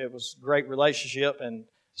 So it was a great relationship, and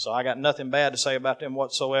so I got nothing bad to say about them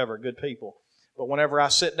whatsoever. Good people. But whenever I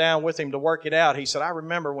sit down with him to work it out, he said, I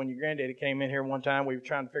remember when your granddaddy came in here one time, we were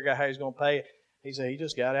trying to figure out how he was going to pay it. He said he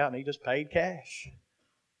just got out and he just paid cash. He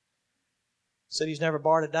said he's never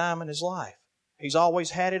borrowed a dime in his life. He's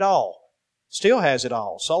always had it all. Still has it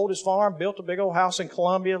all. Sold his farm, built a big old house in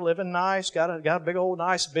Columbia, living nice, got a big old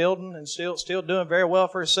nice building, and still doing very well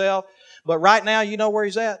for himself. But right now, you know where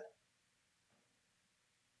he's at?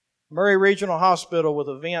 Murray Regional Hospital with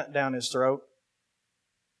a vent down his throat.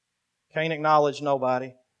 Can't acknowledge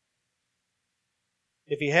nobody.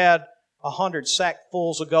 If he had 100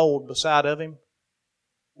 sackfuls of gold beside of him,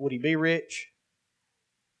 would he be rich?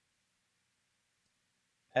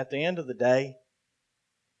 At the end of the day,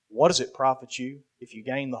 what does it profit you if you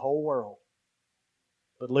gain the whole world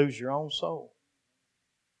but lose your own soul?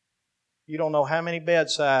 You don't know how many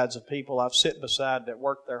bedsides of people I've sit beside that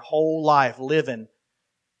worked their whole life living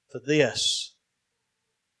for this.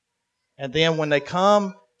 And then when they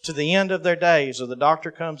come to the end of their days, or the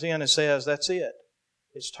doctor comes in and says, that's it,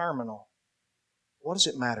 it's terminal. What does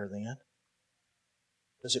it matter then?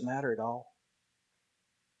 Does it matter at all?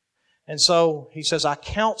 And so he says, I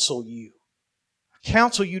counsel you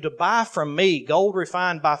to buy from me gold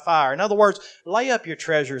refined by fire. In other words, lay up your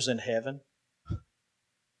treasures in heaven.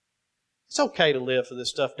 It's okay to live for this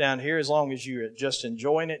stuff down here as long as you're just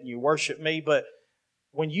enjoying it and you worship me, but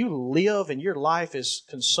when you live and your life is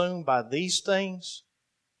consumed by these things,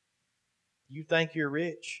 you think you're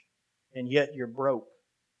rich, and yet you're broke.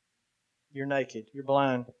 You're naked. You're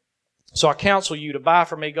blind. So I counsel you to buy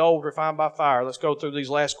from me gold refined by fire. Let's go through these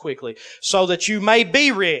last quickly. So that you may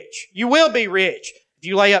be rich. You will be rich if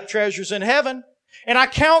you lay up treasures in heaven. And I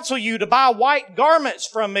counsel you to buy white garments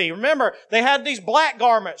from me. Remember, they had these black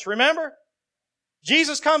garments, remember?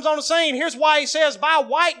 Jesus comes on the scene. Here's why He says, buy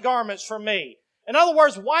white garments from me. In other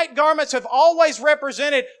words, white garments have always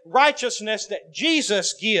represented righteousness that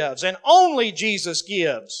Jesus gives, and only Jesus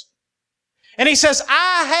gives. And He says,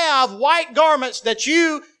 I have white garments that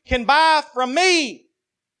you can buy from me.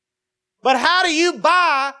 But how do you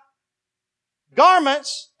buy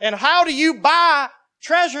garments, and how do you buy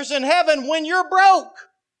treasures in heaven when you're broke?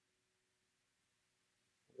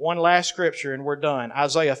 One last scripture and we're done.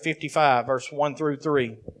 Isaiah 55, verse 1 through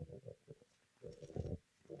 3.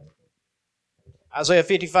 Isaiah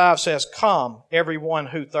 55 says, come, everyone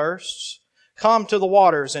who thirsts. Come to the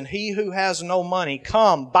waters, and he who has no money,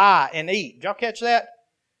 come, buy and eat. Did y'all catch that?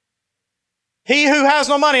 He who has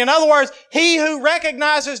no money. In other words, he who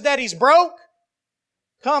recognizes that he's broke,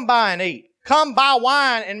 come buy and eat. Come buy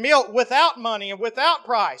wine and milk without money and without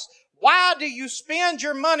price. Why do you spend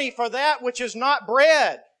your money for that which is not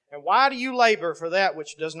bread? And why do you labor for that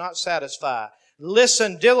which does not satisfy?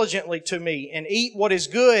 Listen diligently to me and eat what is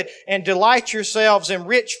good and delight yourselves in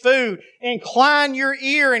rich food. Incline your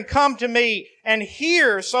ear and come to me and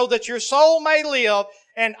hear so that your soul may live,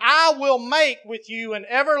 and I will make with you an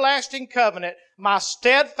everlasting covenant, my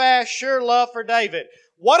steadfast, sure love for David.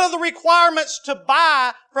 What are the requirements to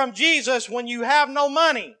buy from Jesus when you have no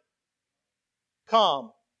money?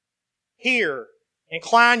 Come, hear,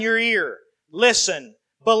 incline your ear, listen,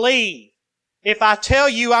 believe. If I tell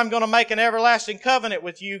you I'm going to make an everlasting covenant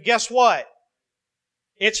with you, guess what?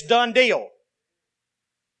 It's done deal.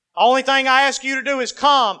 Only thing I ask you to do is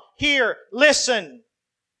come, hear, listen.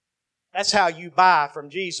 That's how you buy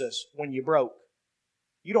from Jesus when you're broke.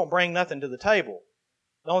 You don't bring nothing to the table.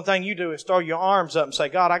 The only thing you do is throw your arms up and say,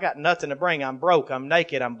 God, I got nothing to bring. I'm broke. I'm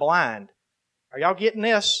naked. I'm blind. Are y'all getting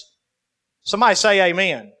this? Somebody say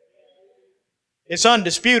amen. It's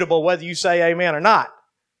undisputable whether you say amen or not.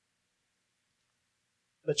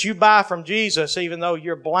 But you buy from Jesus even though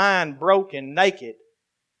you're blind, broken, naked.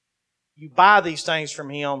 You buy these things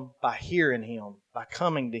from Him by hearing Him, by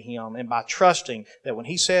coming to Him, and by trusting that when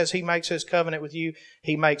He says He makes His covenant with you,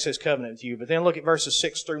 He makes His covenant with you. But then look at verses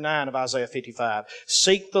 6 through 9 of Isaiah 55.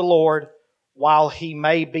 Seek the Lord while He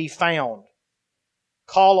may be found.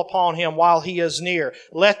 Call upon Him while He is near.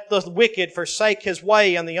 Let the wicked forsake his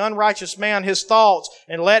way and the unrighteous man his thoughts,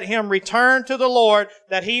 and let him return to the Lord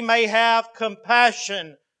that He may have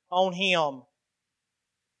compassion on him.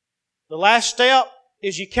 The last step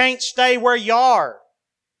is you can't stay where you are.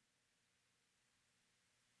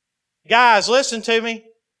 Guys, listen to me.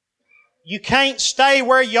 You can't stay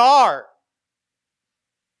where you are.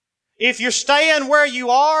 If you're staying where you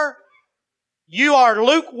are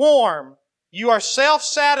lukewarm, you are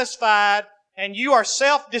self-satisfied, and you are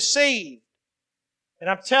self-deceived. And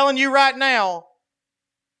I'm telling you right now,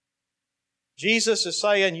 Jesus is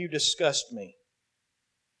saying, you disgust me.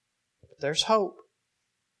 But there's hope.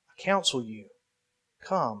 I counsel you.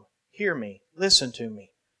 Come, hear me, listen to me,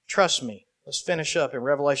 trust me. Let's finish up in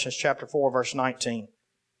Revelation chapter 4, verse 19.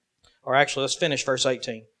 Or actually, let's finish verse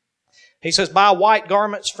 18. He says, buy white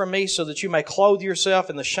garments from me so that you may clothe yourself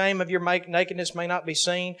and the shame of your nakedness may not be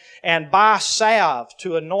seen. And buy salve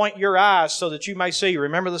to anoint your eyes so that you may see.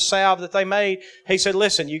 Remember the salve that they made? He said,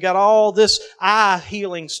 listen, you got all this eye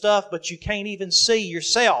healing stuff, but you can't even see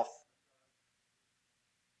yourself.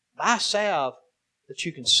 Buy salve that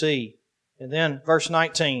you can see. And then verse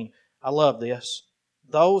 19, I love this.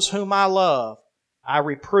 Those whom I love, I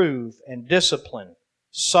reprove and discipline.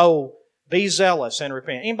 So be zealous and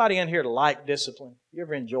repent. Anybody in here like discipline? You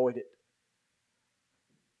ever enjoyed it?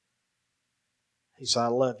 He said, I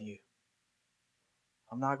love you.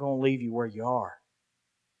 I'm not going to leave you where you are.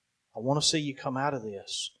 I want to see you come out of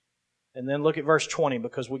this. And then look at verse 20,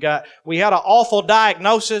 because we had an awful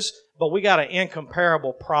diagnosis, but we got an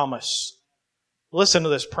incomparable promise. Listen to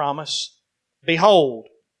this promise. Behold.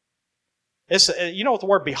 You know what the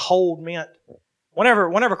word behold meant?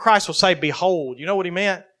 Whenever Christ will say behold, you know what He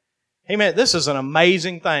meant? He meant this is an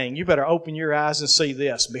amazing thing. You better open your eyes and see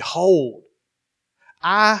this. Behold,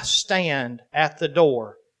 I stand at the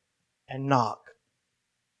door and knock.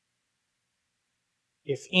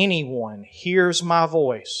 If anyone hears my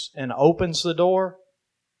voice and opens the door,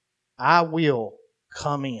 I will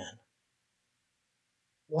come in.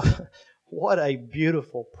 What a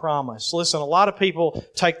beautiful promise. Listen, a lot of people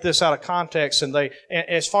take this out of context, and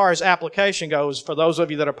as far as application goes, for those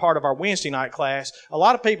of you that are part of our Wednesday night class, a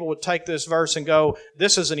lot of people would take this verse and go,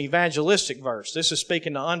 this is an evangelistic verse. This is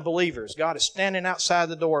speaking to unbelievers. God is standing outside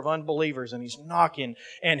the door of unbelievers, and He's knocking,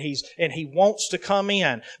 and He wants to come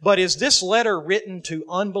in. But is this letter written to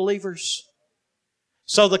unbelievers?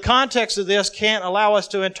 So the context of this can't allow us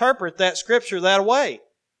to interpret that Scripture that way.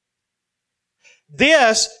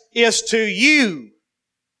 This is to you,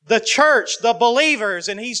 the church, the believers,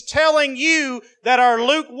 and He's telling you that are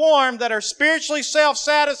lukewarm, that are spiritually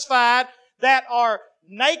self-satisfied, that are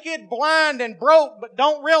naked, blind, and broke, but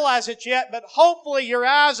don't realize it yet, but hopefully your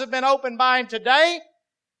eyes have been opened by Him today.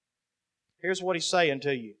 Here's what He's saying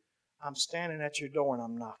to you. I'm standing at your door and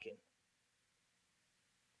I'm knocking.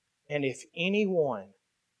 And if anyone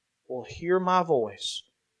will hear my voice,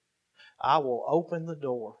 I will open the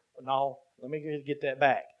door. No, let me get that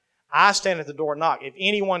back. I stand at the door and knock. If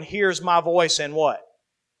anyone hears my voice and what?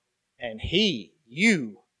 And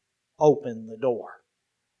you open the door.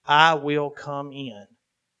 I will come in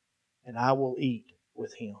and I will eat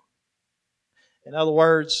with him. In other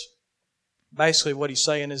words, basically what He's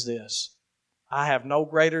saying is this. I have no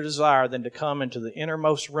greater desire than to come into the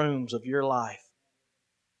innermost rooms of your life.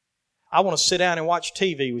 I want to sit down and watch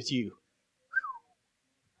TV with you.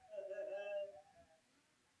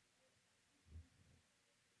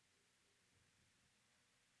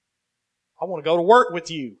 I want to go to work with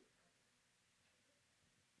you.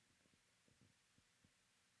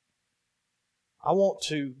 I want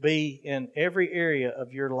to be in every area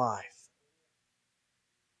of your life.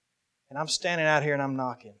 And I'm standing out here and I'm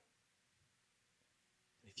knocking.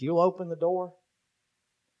 If you'll open the door,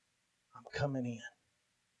 I'm coming in.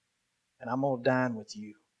 And I'm going to dine with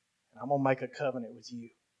you. And I'm going to make a covenant with you.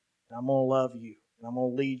 And I'm going to love you. And I'm going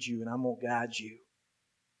to lead you. And I'm going to guide you.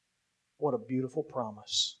 What a beautiful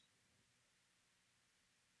promise.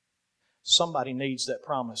 Somebody needs that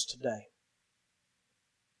promise today.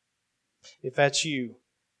 If that's you,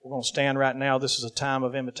 we're going to stand right now. This is a time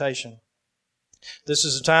of invitation. This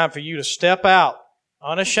is a time for you to step out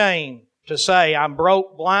unashamed to say, I'm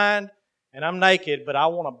broke, blind, and I'm naked, but I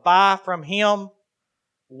want to buy from Him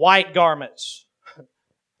white garments.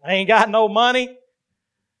 I ain't got no money,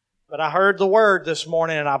 but I heard the Word this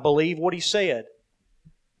morning and I believe what He said.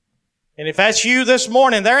 And if that's you this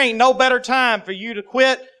morning, there ain't no better time for you to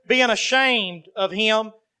quit being ashamed of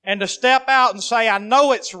Him and to step out and say, I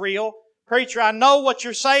know it's real. Preacher, I know what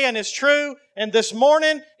you're saying is true, and this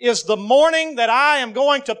morning is the morning that I am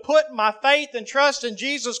going to put my faith and trust in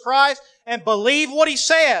Jesus Christ and believe what He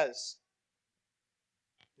says.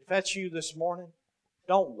 If that's you this morning,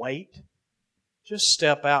 don't wait. Just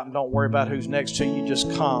step out and don't worry about who's next to you.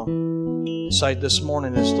 Just come and say, this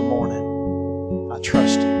morning is the morning. I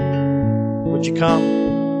trust Him. Would you come?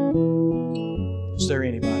 Is there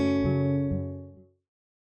anybody?